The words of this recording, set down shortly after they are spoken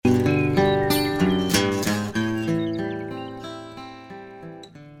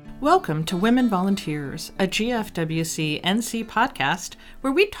Welcome to Women Volunteers, a GFWC NC podcast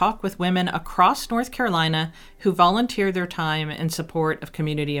where we talk with women across North Carolina who volunteer their time in support of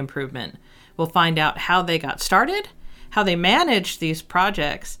community improvement. We'll find out how they got started, how they manage these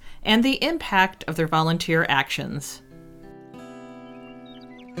projects, and the impact of their volunteer actions.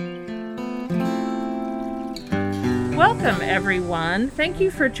 Welcome, everyone. Thank you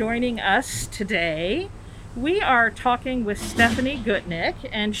for joining us today. We are talking with Stephanie Gutnick,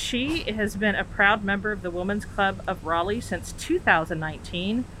 and she has been a proud member of the Women's Club of Raleigh since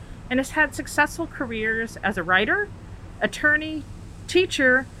 2019 and has had successful careers as a writer, attorney,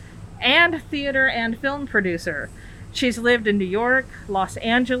 teacher, and theater and film producer. She's lived in New York, Los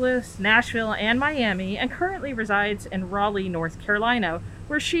Angeles, Nashville, and Miami, and currently resides in Raleigh, North Carolina,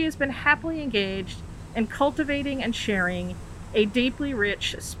 where she has been happily engaged in cultivating and sharing a deeply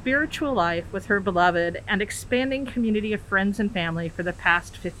rich spiritual life with her beloved and expanding community of friends and family for the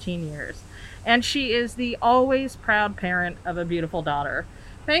past 15 years. And she is the always proud parent of a beautiful daughter.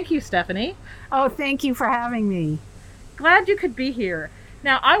 Thank you, Stephanie. Oh, thank you for having me. Glad you could be here.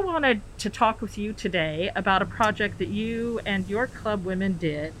 Now, I wanted to talk with you today about a project that you and your club women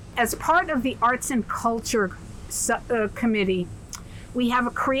did. As part of the Arts and Culture Committee, we have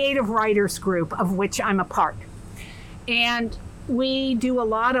a creative writers group of which I'm a part. And we do a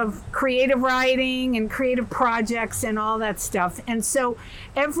lot of creative writing and creative projects and all that stuff. And so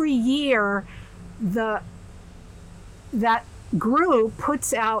every year, that group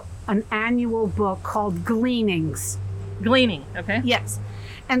puts out an annual book called Gleanings. Gleaning, okay. Yes.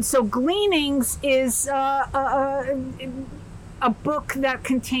 And so Gleanings is a book that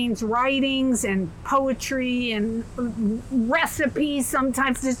contains writings and poetry and recipes.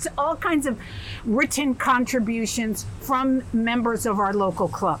 Sometimes there's all kinds of written contributions from members of our local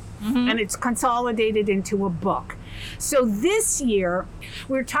club. Mm-hmm. And it's consolidated into a book. So this year,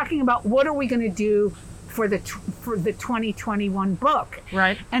 we're talking about what are we going to do for the 2021 book.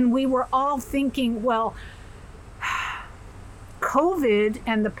 Right. And we were all thinking, well, COVID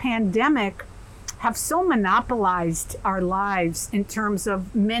and the pandemic have so monopolized our lives in terms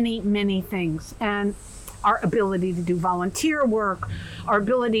of many, many things. And our ability to do volunteer work, our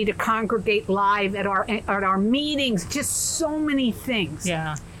ability to congregate live at our meetings, just so many things.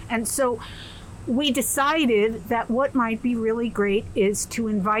 Yeah. And so we decided that what might be really great is to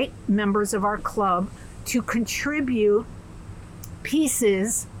invite members of our club to contribute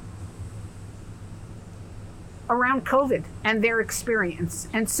pieces around COVID and their experience.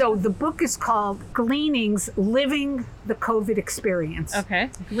 And so the book is called Gleanings, Living the COVID Experience. Okay.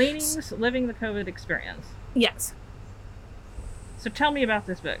 Gleanings, Living the COVID Experience. Yes. So tell me about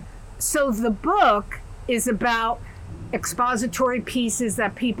this book. So the book is about expository pieces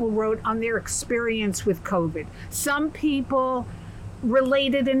that people wrote on their experience with COVID. Some people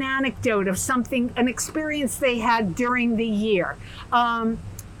related an anecdote of something, an experience they had during the year.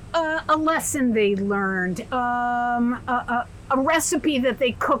 A lesson they learned, a recipe that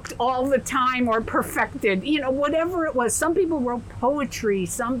they cooked all the time or perfected, whatever it was. Some people wrote poetry,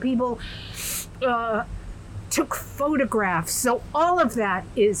 some people took photographs. So all of that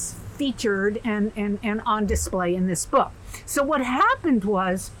is featured and on display in this book. So what happened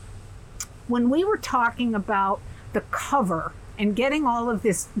was, when we were talking about the cover and getting all of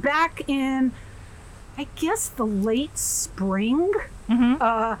this back in, I guess, the late spring,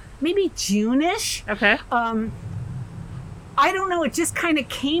 maybe June-ish. Okay. I don't know, it just kind of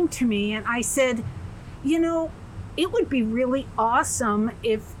came to me, and I said, it would be really awesome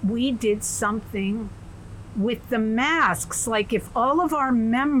if we did something with the masks, like if all of our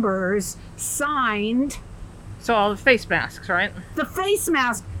members signed. So all the face masks, right? The face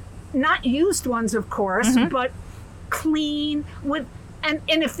mask, not used ones, of course, but clean with. And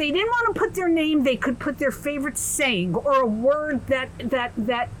if they didn't want to put their name, they could put their favorite saying or a word that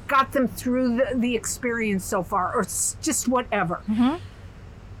got them through the experience so far, or just whatever. Mm-hmm.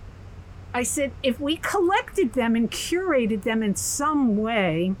 I said, if we collected them and curated them in some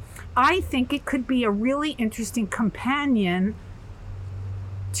way, I think it could be a really interesting companion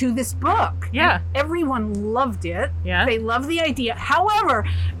to this book. Yeah. And everyone loved it. Yeah. They loved the idea. However,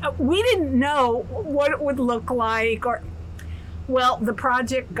 we didn't know what it would look like, or... Well, the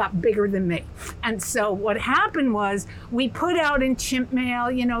project got bigger than me. And so what happened was, we put out in Chimp Mail,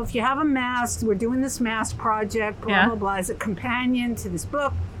 if you have a mask, we're doing this mask project, blah, blah, blah, as a companion to this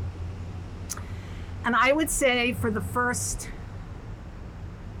book. And I would say for the first,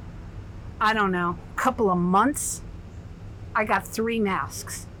 couple of months, I got 3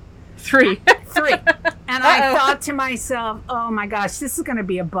 masks. 3. 3. And I thought to myself, oh my gosh, this is going to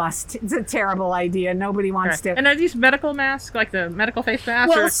be a bust. It's a terrible idea. Nobody wants to. And are these medical masks, like the medical face mask?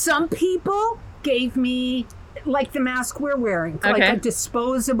 Well, some people gave me, like the mask we're wearing, like a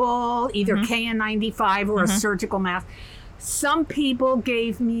disposable, either KN95 or a surgical mask. Some people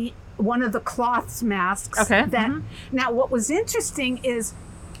gave me one of the cloth masks. Okay. Now, what was interesting is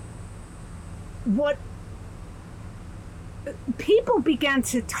what people began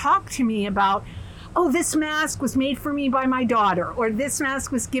to talk to me about. Oh, this mask was made for me by my daughter, or this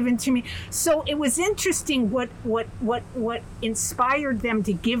mask was given to me. So it was interesting what inspired them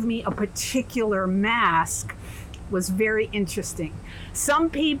to give me a particular mask was very interesting. Some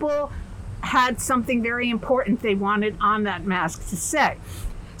people had something very important they wanted on that mask to say.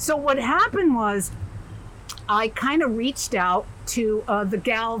 So what happened was I kind of reached out to the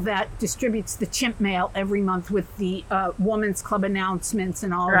gal that distributes the chimp mail every month with the Women's Club announcements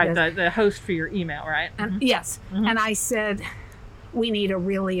and all of this. The host for your email, right? And, yes. And I said, we need a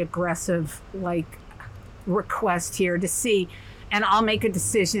really aggressive, request here to see, and I'll make a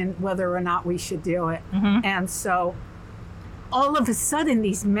decision whether or not we should do it. And so all of a sudden,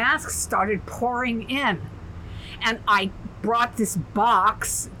 these masks started pouring in. And I brought this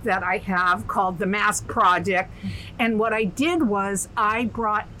box that I have called the Mask Project. And what I did was I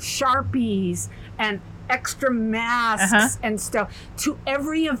brought Sharpies and extra masks and stuff to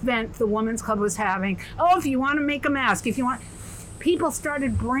every event the Women's Club was having. Oh, if you want to make a mask, if you want. People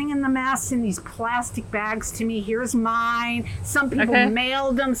started bringing the masks in these plastic bags to me. Here's mine. Some people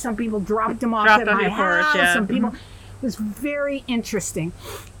mailed them. Some people dropped them off at my house. Some people. It was very interesting.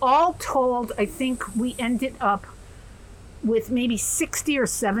 All told, I think we ended up with maybe 60 or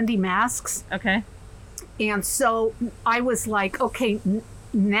 70 masks. Okay. And so I was like, okay,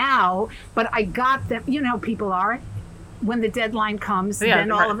 now, but I got them. You know how people are. When the deadline comes,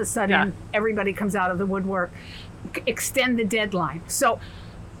 then all of a sudden everybody comes out of the woodwork. Extend the deadline. So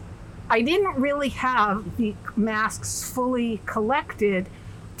I didn't really have the masks fully collected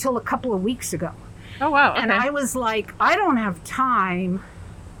till a couple of weeks ago. Oh, wow. Okay. And I was like, I don't have time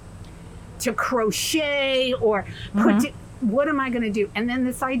to crochet or what am I going to do? And then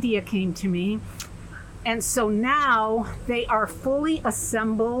this idea came to me. And so now they are fully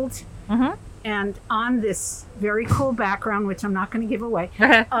assembled and on this very cool background, which I'm not going to give away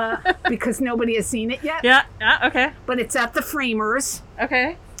because nobody has seen it yet. Yeah, okay. But it's at the Framers.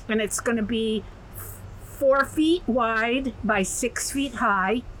 Okay. And it's going to be 4 feet wide by 6 feet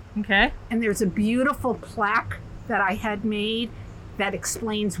high. Okay. And there's a beautiful plaque that I had made that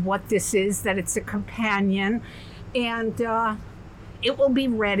explains what this is, that it's a companion. And it will be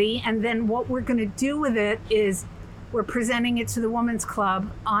ready. And then what we're going to do with it is we're presenting it to the Women's Club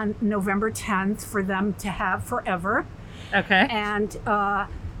on November 10th for them to have forever. Okay. And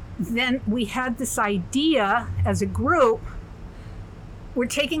then we had this idea as a group. We're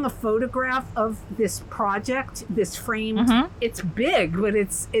taking a photograph of this project, this frame. It's big, but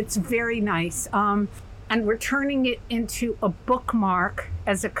it's very nice. And we're turning it into a bookmark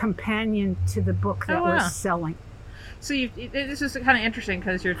as a companion to the book that we're selling. So this is kind of interesting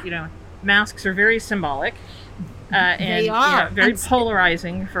because masks are very symbolic. And they are. Very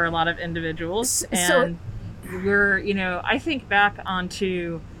polarizing for a lot of individuals. And we're, I think back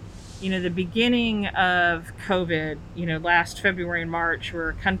onto the beginning of COVID, last February and March,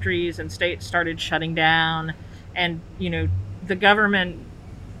 where countries and states started shutting down, and, the government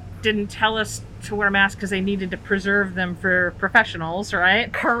didn't tell us to wear masks because they needed to preserve them for professionals,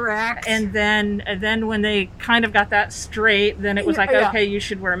 right? Correct. And then when they kind of got that straight, then it was like, okay, you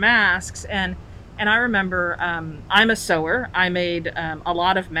should wear masks. And I remember, I'm a sewer. I made a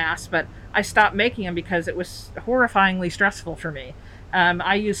lot of masks, but I stopped making them because it was horrifyingly stressful for me.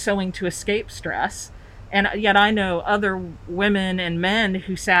 I use sewing to escape stress, and yet I know other women and men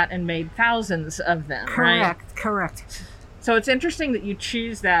who sat and made thousands of them. Correct. So it's interesting that you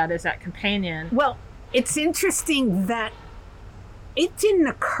choose that as that companion. Well, it's interesting that it didn't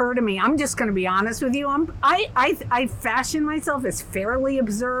occur to me. I'm just going to be honest with you. I fashion myself as fairly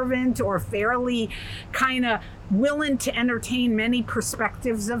observant or fairly kind of willing to entertain many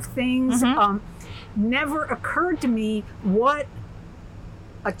perspectives of things. Never occurred to me what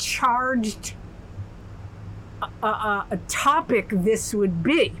a charged a topic this would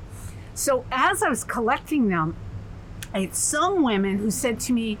be. So as I was collecting them, I had some women who said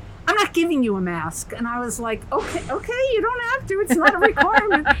to me, I'm not giving you a mask. And I was like, okay, you don't have to. It's not a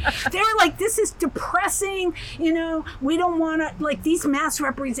requirement. They were like, this is depressing. We don't want to, these masks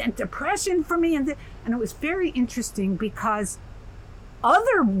represent depression for me. And it was very interesting because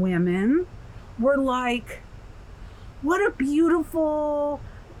other women were like, what a beautiful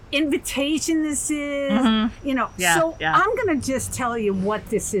invitation this is, you know. Yeah, so yeah. I'm going to just tell you what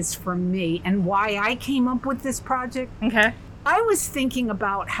this is for me and why I came up with this project. Okay. I was thinking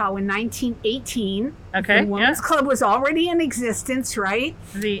about how in 1918, Okay, the Women's yeah. Club was already in existence, right?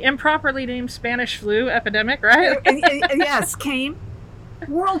 The improperly named Spanish flu epidemic, right? Yes, came.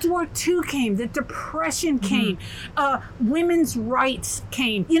 World War II came. The Depression came. Women's rights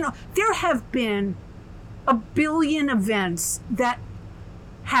came. You know, there have been a billion events that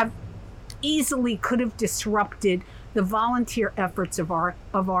have easily could have disrupted the volunteer efforts of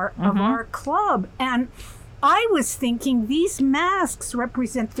our club. And I was thinking these masks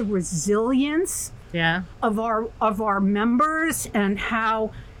represent the resilience Yeah. of our members, and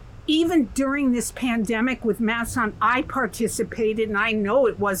how even during this pandemic with masks on, I participated, and I know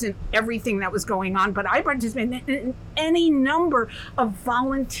it wasn't everything that was going on, but I participated in any number of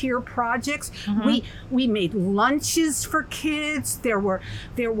volunteer projects. We made lunches for kids. There were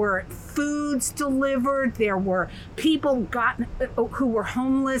foods delivered. There were people who were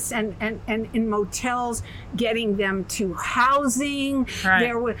homeless and in motels, getting them to housing.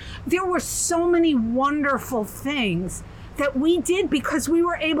 Right. There were so many wonderful things that we did because we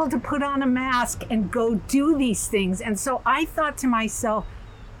were able to put on a mask and go do these things. And so I thought to myself,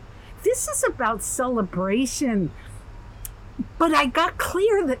 this is about celebration. But I got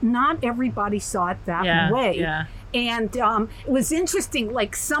clear that not everybody saw it that way. Yeah. And it was interesting,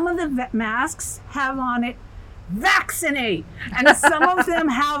 like some of the masks have on it, vaccinate. And some of them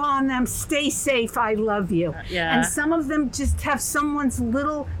have on them, stay safe, I love you. Yeah. And some of them just have someone's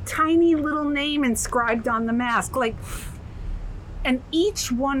tiny little name inscribed on the mask. And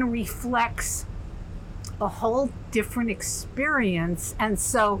each one reflects a whole different experience. And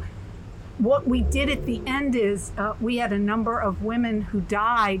so what we did at the end is we had a number of women who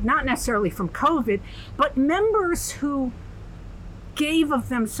died, not necessarily from COVID, but members who gave of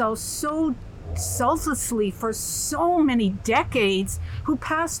themselves so selflessly for so many decades, who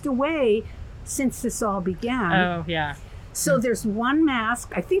passed away since this all began. Oh, yeah. So there's one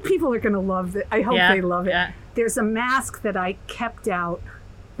mask. I think people are going to love it. I hope they love it. Yeah. There's a mask that I kept out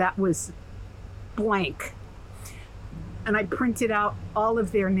that was blank. And I printed out all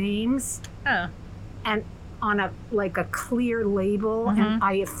of their names Oh. and on a clear label, and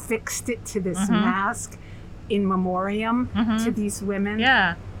I affixed it to this mask in memoriam to these women.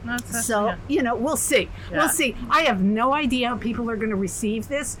 Yeah. So, we'll see. Yeah. We'll see. I have no idea how people are going to receive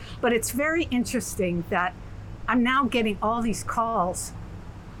this, but it's very interesting that I'm now getting all these calls.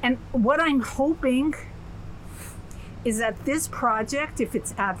 And what I'm hoping is that this project, if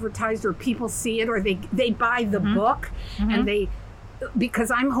it's advertised or people see it or they buy the book, and because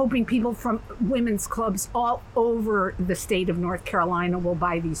I'm hoping people from women's clubs all over the state of North Carolina will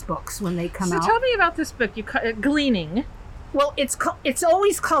buy these books when they come out. So tell me about this book, Gleaning. Well, it's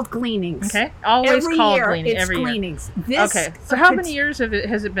always called Gleanings. Okay, always every called year, Gleaning. it's Every year. Gleanings. This Okay, so how many years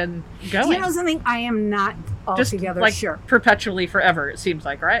has it been going? Do you know something? I am not Just altogether like sure. perpetually forever, it seems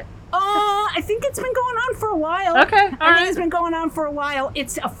like, right? I think it's been going on for a while. Okay, I think it's been going on for a while.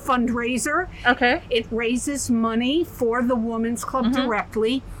 It's a fundraiser. Okay. It raises money for the Women's Club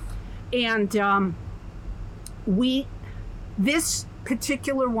directly. And this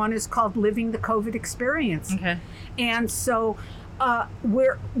particular one is called Living the COVID Experience. Okay. And so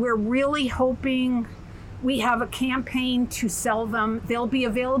we're really hoping. We have a campaign to sell them. They'll be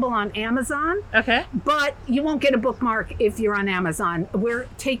available on Amazon. Okay. But you won't get a bookmark if you're on Amazon. We're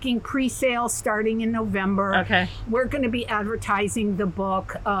taking pre-sale starting in November. Okay. We're going to be advertising the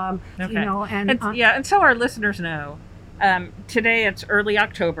book. And so our listeners know, today it's early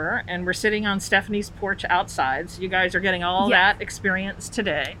October, and we're sitting on Stephanie's porch outside. So you guys are getting all that experience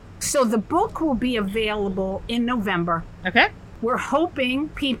today. So the book will be available in November. Okay. We're hoping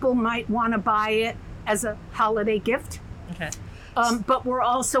people might want to buy it as a holiday gift. Okay. But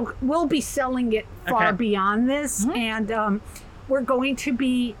we'll be selling it far beyond this. And we're going to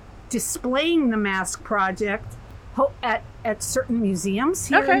be displaying the Mask Project at certain museums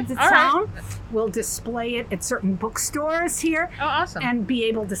here in the town. Right. We'll display it at certain bookstores here. Oh, awesome. And be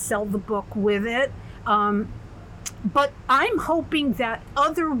able to sell the book with it. But I'm hoping that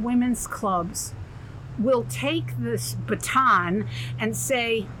other women's clubs will take this baton and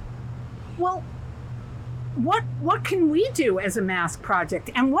say, well, what can we do as a Mask Project?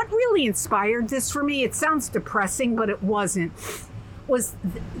 And what really inspired this for me, it sounds depressing, but it wasn't, was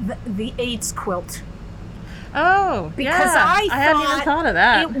the AIDS quilt. Oh, because I hadn't even thought of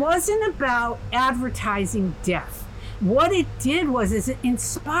that. It wasn't about advertising death. What it did was it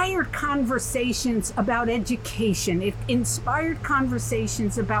inspired conversations about education. It inspired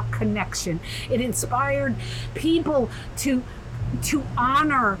conversations about connection. It inspired people to to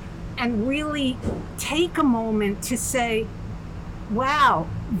honor and really take a moment to say, wow,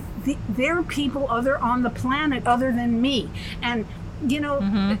 there are people on the planet other than me. And,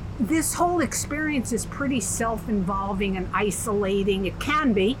 this whole experience is pretty self-involving and isolating. It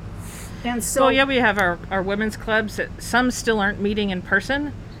can be. And so, well, yeah, we have our women's clubs that some still aren't meeting in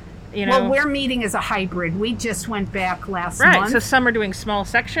person. Well, we're meeting as a hybrid. We just went back last month. Right, so some are doing small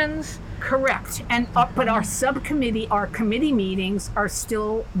sections. Correct. And but our subcommittee, our committee meetings are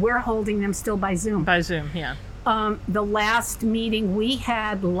still, we're holding them still by Zoom. By Zoom, yeah. The last meeting we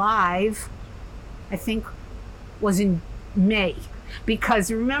had live, I think, was in May. Because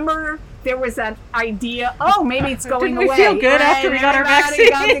remember, there was that idea, maybe it's going away. Didn't we feel good after we got our vaccines?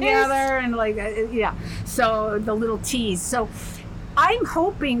 Got together and yeah. So the little tease. So I'm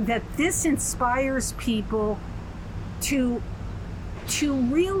hoping that this inspires people to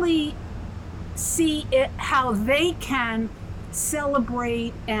really see it, how they can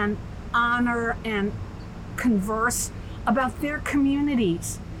celebrate and honor and converse about their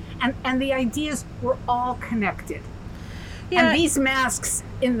communities. And the idea is we're all connected. Yeah. And these masks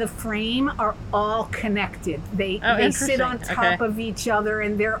in the frame are all connected. They sit on top of each other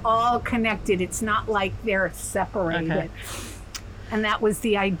and they're all connected. It's not like they're separated. Okay. And that was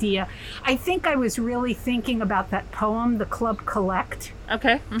the idea. I think I was really thinking about that poem, The Club Collect.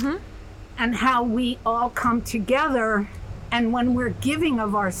 Okay. Mm-hmm. And how we all come together, and when we're giving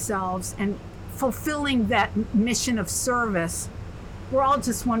of ourselves and fulfilling that mission of service, we're all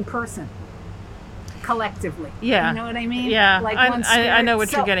just one person. Collectively. Yeah. You know what I mean? Yeah. Like one spirit. I know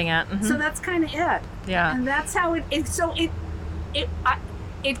what you're getting at. Mm-hmm. So that's kind of it. Yeah. And that's how it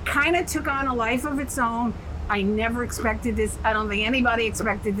kind of took on a life of its own. I never expected this. I don't think anybody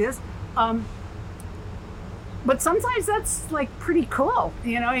expected this. But sometimes that's like pretty cool.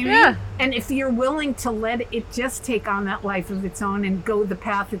 You know what I mean? Yeah. And if you're willing to let it just take on that life of its own and go the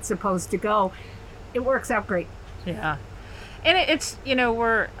path it's supposed to go, it works out great. Yeah. And it's,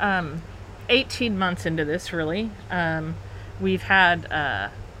 we're 18 months into this, really. We've had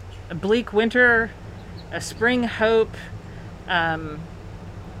a bleak winter, a spring hope.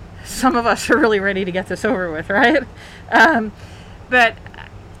 Some of us are really ready to get this over with, right? But,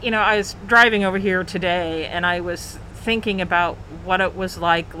 I was driving over here today and I was thinking about what it was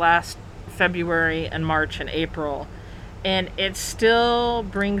like last February and March and April. And it still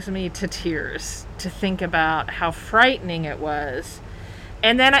brings me to tears to think about how frightening it was.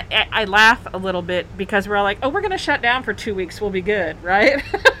 And then I laugh a little bit because we're all like, we're going to shut down for 2 weeks. We'll be good, right?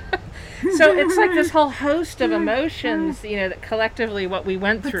 So it's like this whole host of emotions, that collectively what we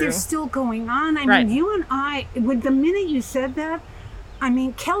went through. But they're still going on. I mean, you and I, with the minute you said that, I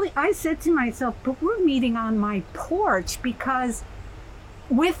mean, Kelly, I said to myself, but we're meeting on my porch because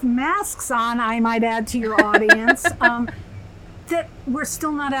with masks on, I might add to your audience, that we're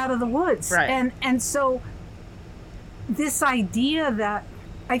still not out of the woods. Right. And so this idea that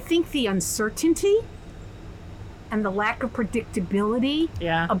I think the uncertainty and the lack of predictability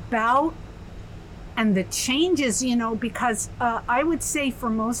about and the changes, because I would say for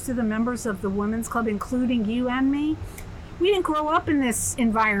most of the members of the Women's Club, including you and me, we didn't grow up in this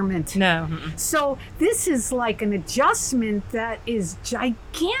environment. No. So this is like an adjustment that is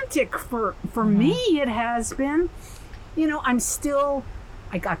gigantic for me. It has been.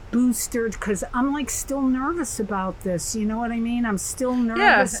 I got boosted because I'm like still nervous about this. You know what I mean? I'm still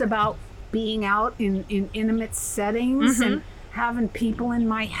nervous about being out in intimate settings and having people in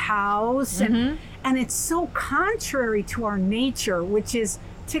my house. And it's so contrary to our nature, which is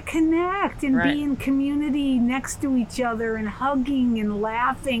to connect and be in community next to each other and hugging and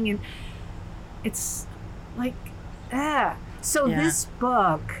laughing. And it's like, So this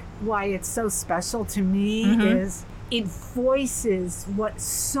book, why it's so special to me is it voices what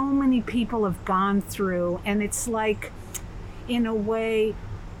so many people have gone through. And it's like, in a way,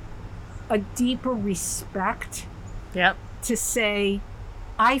 a deeper respect to say,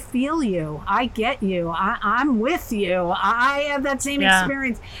 I feel you. I get you. I'm with you. I have that same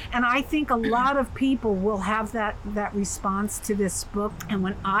experience. And I think a lot of people will have that response to this book. And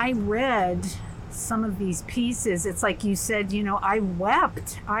when I read some of these pieces, it's like you said, I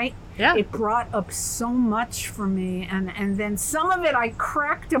wept. It brought up so much for me. And then some of it I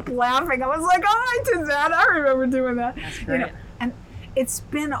cracked up laughing. I was like, I did that. I remember doing that. That's great. And it's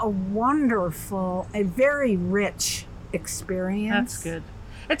been a wonderful, a very rich experience. That's good.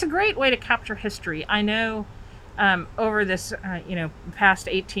 It's a great way to capture history. I know over this, past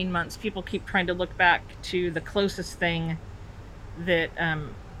 18 months, people keep trying to look back to the closest thing that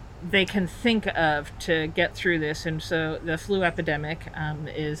they can think of to get through this. And so the flu epidemic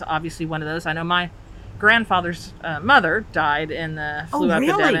is obviously one of those. I know my grandfather's mother died in the flu really?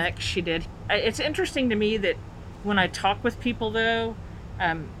 epidemic. She did. It's interesting to me that when I talk with people, though,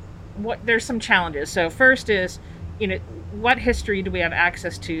 there's some challenges. So first is, what history do we have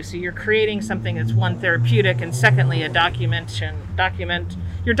access to? So you're creating something that's one, therapeutic, and secondly, you're documenting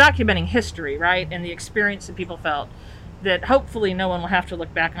history, right? And the experience that people felt that hopefully no one will have to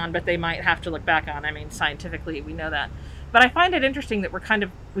look back on, but they might have to look back on. I mean, scientifically, we know that. But I find it interesting that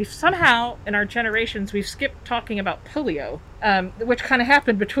we've somehow, in our generations, we've skipped talking about polio, which kind of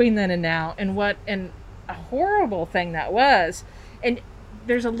happened between then and now, and a horrible thing that was. And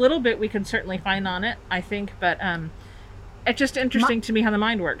there's a little bit we can certainly find on it, I think, but it's just interesting to me how the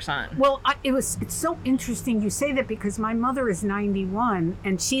mind works on it. Well, it's so interesting you say that, because my mother is 91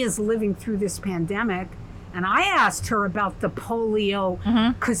 and she is living through this pandemic. And I asked her about the polio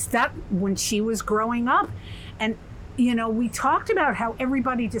because when she was growing up, and we talked about how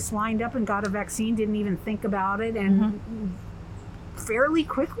everybody just lined up and got a vaccine, didn't even think about it, and fairly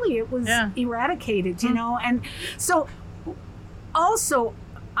quickly it was eradicated. And so also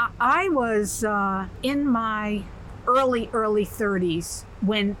I was in my early 30s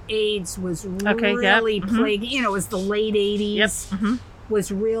when AIDS was really plaguing. It was the late 80s. Yep. Was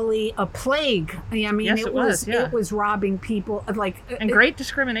really a plague. I mean, yes, it was robbing people, and great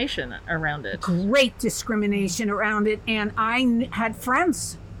discrimination around it. And I had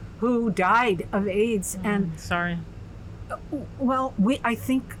friends who died of AIDS. And sorry. Well, I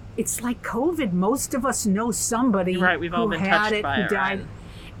think it's like COVID. Most of us know somebody we've all who been had touched it, by who it, died. right?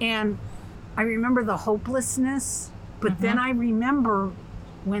 And I remember the hopelessness, but then I remember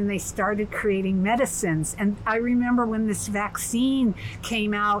when they started creating medicines. And I remember when this vaccine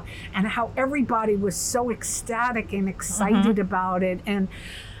came out and how everybody was so ecstatic and excited about it. And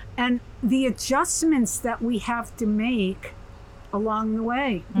the adjustments that we have to make along the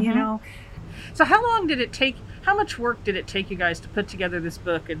way, So how much work did it take you guys to put together this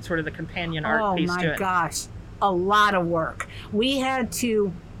book and sort of the companion art piece to it? Oh my gosh, a lot of work. We had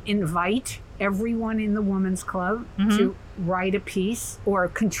to invite everyone in the Women's Club to write a piece or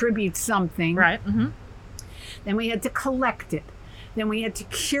contribute something. Right. Then we had to collect it. Then we had to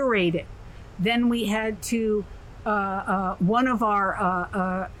curate it. Then we had to, one of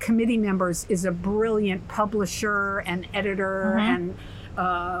our committee members is a brilliant publisher and editor and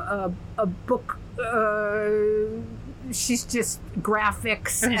a book, she's just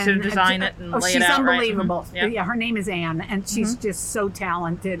graphics. And to design it and lay it out. She's unbelievable. Right? Yeah, her name is Anne, and she's just so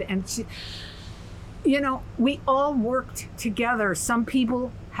talented. And she, we all worked together. Some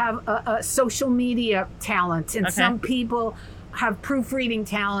people have a social media talent, and some people have proofreading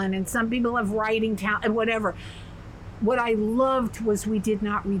talent, and some people have writing talent, and whatever. What I loved was we did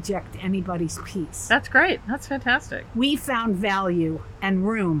not reject anybody's piece. That's great. That's fantastic. We found value and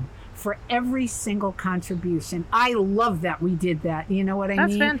room for every single contribution. I love that we did that. You know what I mean?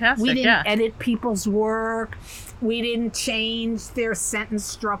 That's fantastic. We didn't edit people's work. We didn't change their sentence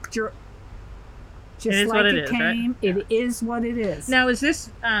structure. Just like it came, right? It is what it is. Now, is this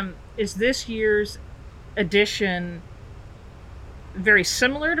year's edition very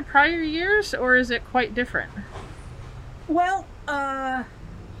similar to prior years, or is it quite different? Well, I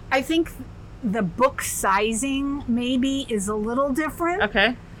think the book sizing maybe is a little different.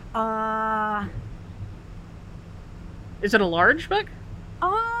 Okay. Is it a large book?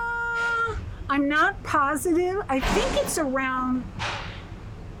 I'm not positive. I think it's around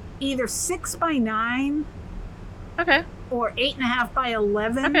either 6 by 9. Okay. Or 8.5 by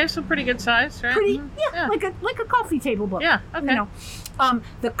 11. Okay, so pretty good size, right? Pretty, yeah. like a coffee table book. Yeah. Okay.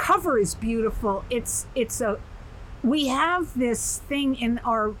 The cover is beautiful. We have this thing in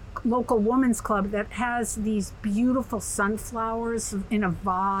our local women's club that has these beautiful sunflowers in a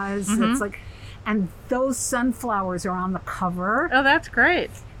vase. That's and those sunflowers are on the cover. Oh, that's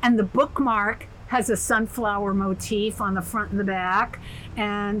great. And the bookmark has a sunflower motif on the front and the back.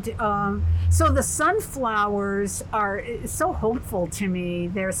 And so the sunflowers are so hopeful to me.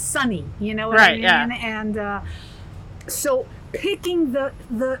 They're sunny, you know what I mean? Yeah. And so picking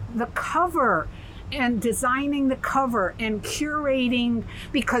the cover and designing the cover and curating,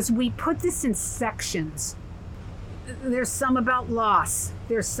 because we put this in sections. There's some about loss.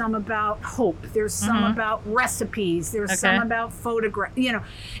 There's some about hope. There's some about recipes. There's some about photograph.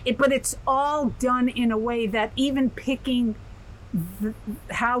 But it's all done in a way that even picking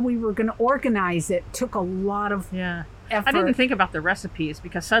how we were going to organize it took a lot of effort. I didn't think about the recipes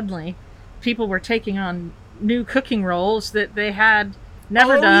because suddenly people were taking on new cooking roles that they had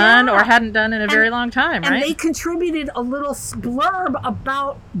never done or hadn't done in a very long time, right? And they contributed a little blurb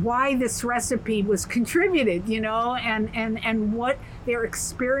about why this recipe was contributed, and what their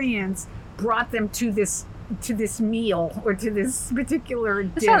experience brought them to this meal or to this particular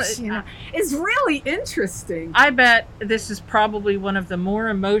dish. It's really interesting. I bet this is probably one of the more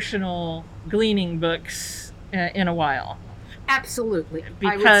emotional gleaning books in a while. Absolutely.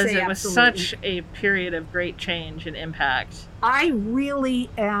 Because it was such a period of great change and impact. I really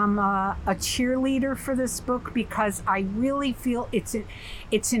am a cheerleader for this book because I really feel it's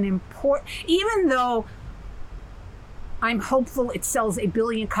an important, even though I'm hopeful it sells 1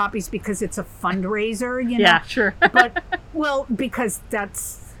 billion copies because it's a fundraiser, Yeah, sure. But, because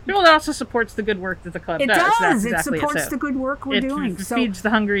that's... Well, it also supports the good work that the club does. It does. That's it exactly supports the good work we're doing. It feeds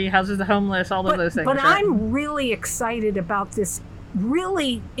the hungry, houses the homeless, all of those things. But right? I'm really excited about this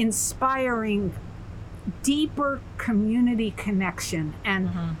really inspiring, deeper community connection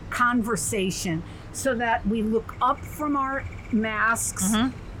and conversation so that we look up from our masks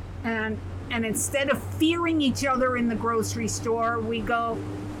and instead of fearing each other in the grocery store, we go,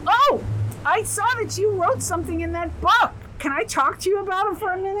 oh, I saw that you wrote something in that book. Can I talk to you about it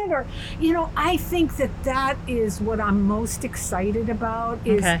for a minute? Or, I think that is what I'm most excited about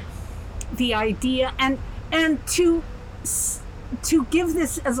is the idea and to give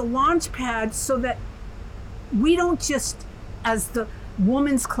this as a launch pad so that we don't just, as the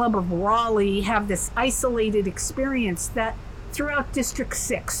Women's Club of Raleigh, have this isolated experience that throughout District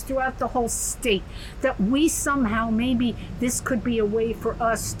 6, throughout the whole state, that we somehow, maybe this could be a way for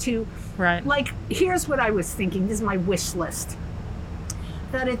us to, like, here's what I was thinking, this is my wish list,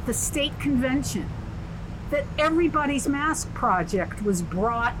 that at the state convention, that everybody's mask project was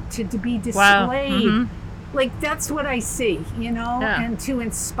brought to be displayed. Wow. Like, that's what I see, and to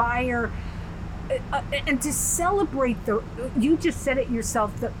inspire and to celebrate you just said it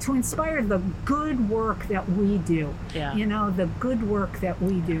yourself, to inspire the good work that we do, the good work that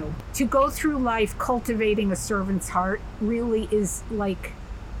we do. To go through life cultivating a servant's heart really is like,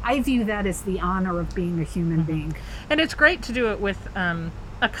 I view that as the honor of being a human being. And it's great to do it with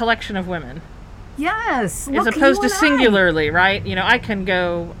a collection of women. Yes. As opposed to singularly, right? I can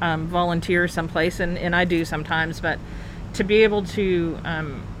go volunteer someplace, and I do sometimes, but to be able to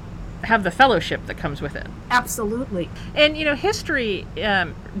have the fellowship that comes with it. Absolutely. And, history,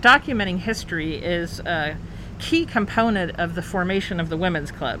 documenting history is a key component of the formation of the women's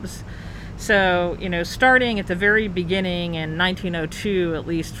clubs. So, starting at the very beginning in 1902, at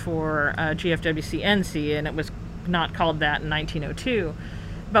least for GFWC-NC, and it was not called that in 1902,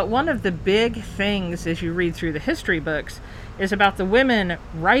 but one of the big things as you read through the history books is about the women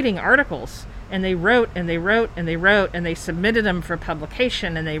writing articles. And they wrote and they wrote and they wrote and they submitted them for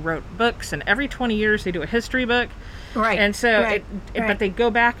publication and they wrote books, and every 20 years they do a history book. Right. And so, but they go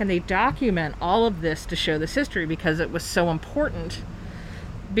back and they document all of this to show this history because it was so important,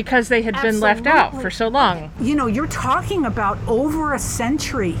 because they had been left out for so long. You're talking about over a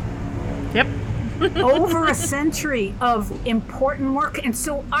century. Yep. Over a century of important work. And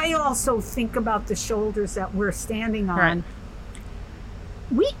so I also think about the shoulders that we're standing on. Right.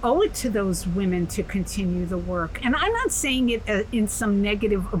 We owe it to those women to continue the work. And I'm not saying it in some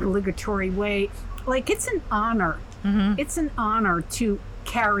negative, obligatory way. Like, it's an honor. It's an honor to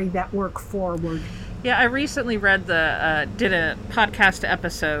carry that work forward. Yeah, I recently read did a podcast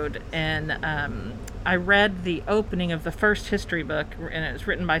episode, and I read the opening of the first history book, and it was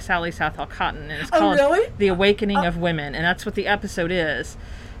written by Sally Southall Cotton, and it's called The Awakening of Women, and that's what the episode is.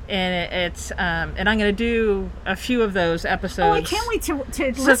 And it's and I'm going to do a few of those episodes. Oh, I can't wait to listen to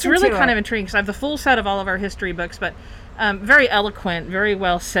it. So it's really kind of intriguing because I have the full set of all of our history books, but very eloquent, very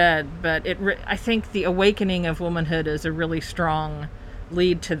well said. But I think the awakening of womanhood is a really strong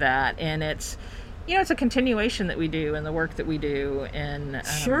lead to that, and it's it's a continuation that we do and the work that we do. And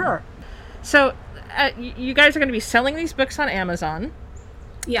sure. So you guys are going to be selling these books on Amazon.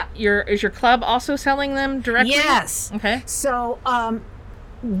 Yeah. Is your club also selling them directly? Yes. Okay. So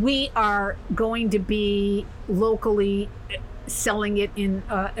we are going to be locally selling it in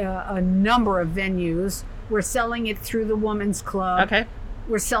a number of venues. We're selling it through the Women's Club. Okay.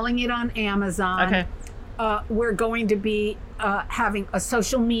 We're selling it on Amazon. Okay. We're going to be having a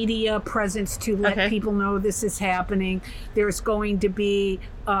social media presence to let people know this is happening. There's going to be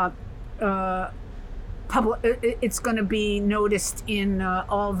it's going to be noticed in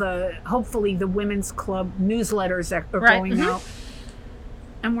hopefully the Women's Club newsletters that are going out.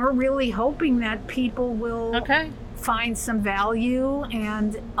 And we're really hoping that people will find some value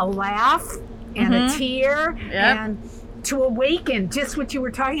and a laugh and a tear and to awaken, just what you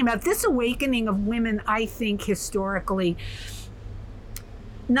were talking about. This awakening of women, I think, historically,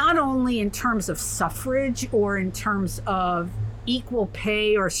 not only in terms of suffrage or in terms of equal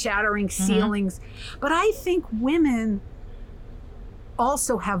pay or shattering ceilings, but I think women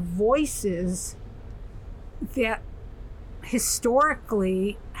also have voices that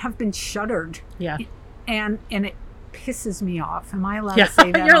historically have been shuttered. Yeah. And it pisses me off. Am I allowed Yeah, to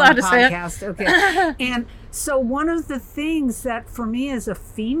say that you're on allowed the to say it. podcast? Okay. And so one of the things that for me as a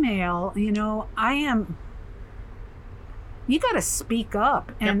female, you know, you got to speak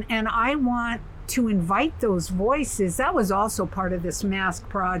up, and I want to invite those voices. That was also part of this mask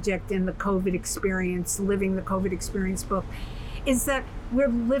project and the COVID experience, Living the COVID Experience book, is that we're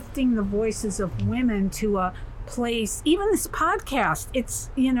lifting the voices of women to a place, even this podcast,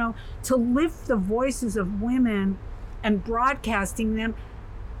 it's, you know, to lift the voices of women and broadcasting them.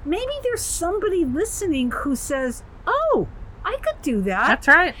 Maybe there's somebody listening who says, oh, I could do that. That's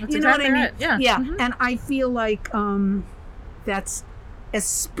right. That's exactly what I mean? right. Yeah. Yeah. Mm-hmm. And I feel like that's,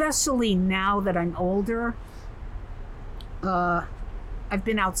 especially now that I'm older, I've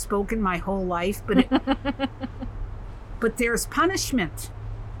been outspoken my whole life, but but there's punishment.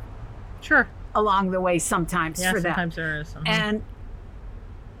 Sure. Along the way sometimes for that. Sometimes there is. Mm-hmm. And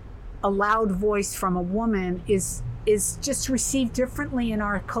a loud voice from a woman is just received differently in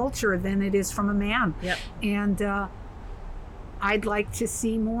our culture than it is from a man. Yep. And I'd like to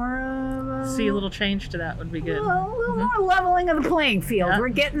see more see a little change to that would be good. A little more leveling of the playing field. Yeah. We're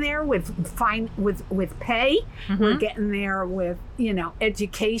getting there with pay. Mm-hmm. We're getting there with, you know,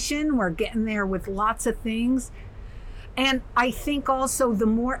 education. We're getting there with lots of things. And I think also the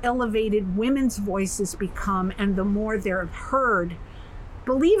more elevated women's voices become and the more they're heard,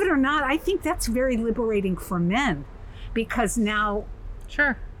 believe it or not, I think that's very liberating for men, because now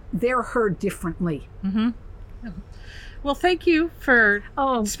Sure. they're heard differently. Mm-hmm. Well, thank you for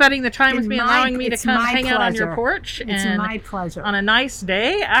spending the time with me, allowing me to come hang out on your porch. It's my pleasure. On a nice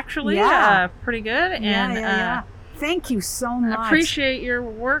day, actually. Yeah. Pretty good. Yeah. Thank you so much. I appreciate your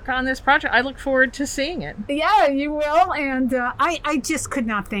work on this project. I look forward to seeing it. Yeah, you will. And I just could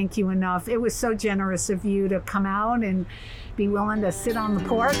not thank you enough. It was so generous of you to come out and be willing to sit on the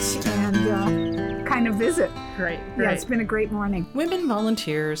porch and kind of visit. Great. Yeah, it's been a great morning. Women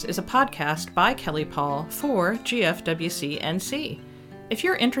Volunteers is a podcast by Kelly Paul for GFWC-NC. If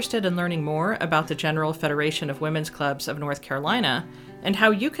you're interested in learning more about the General Federation of Women's Clubs of North Carolina and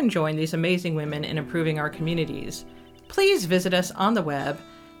how you can join these amazing women in improving our communities, please visit us on the web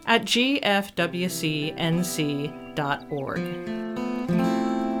at gfwcnc.org.